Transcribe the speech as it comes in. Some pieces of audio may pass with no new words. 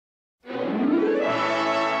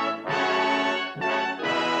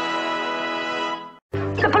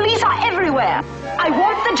everywhere. I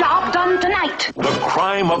want the job done tonight. The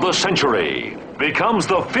crime of the century becomes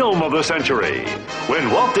the film of the century when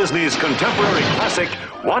Walt Disney's contemporary classic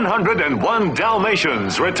 101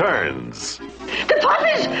 Dalmatians returns. The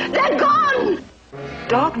puppies, they're gone!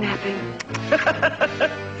 Dog napping.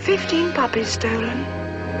 15 puppies stolen.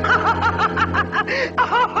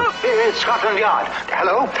 It's Scotland Yard.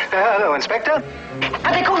 Hello? Hello, Inspector?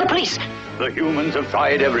 Have they called the police? The humans have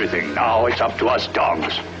tried everything. Now it's up to us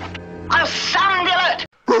dogs. I'll sound the alert!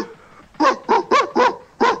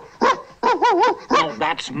 Oh,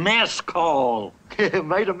 that's mess call.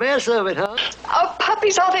 Made a mess of it, huh? Our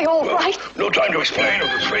puppies, are they all right? No time to explain.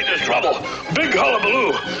 I'm afraid there's trouble. Big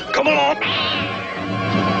hullabaloo. Come along.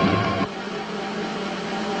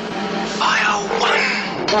 Fire 1.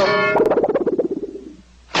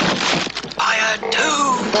 Fire 2.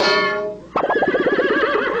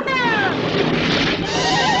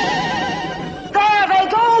 There they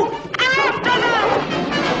go! After them!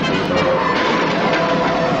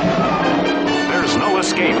 There's no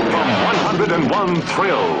escape from 101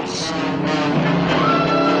 thrills.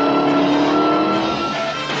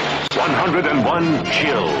 101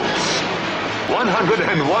 chills.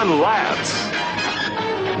 101 laughs.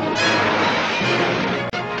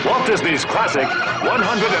 Walt Disney's classic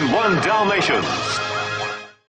 101 Dalmatians.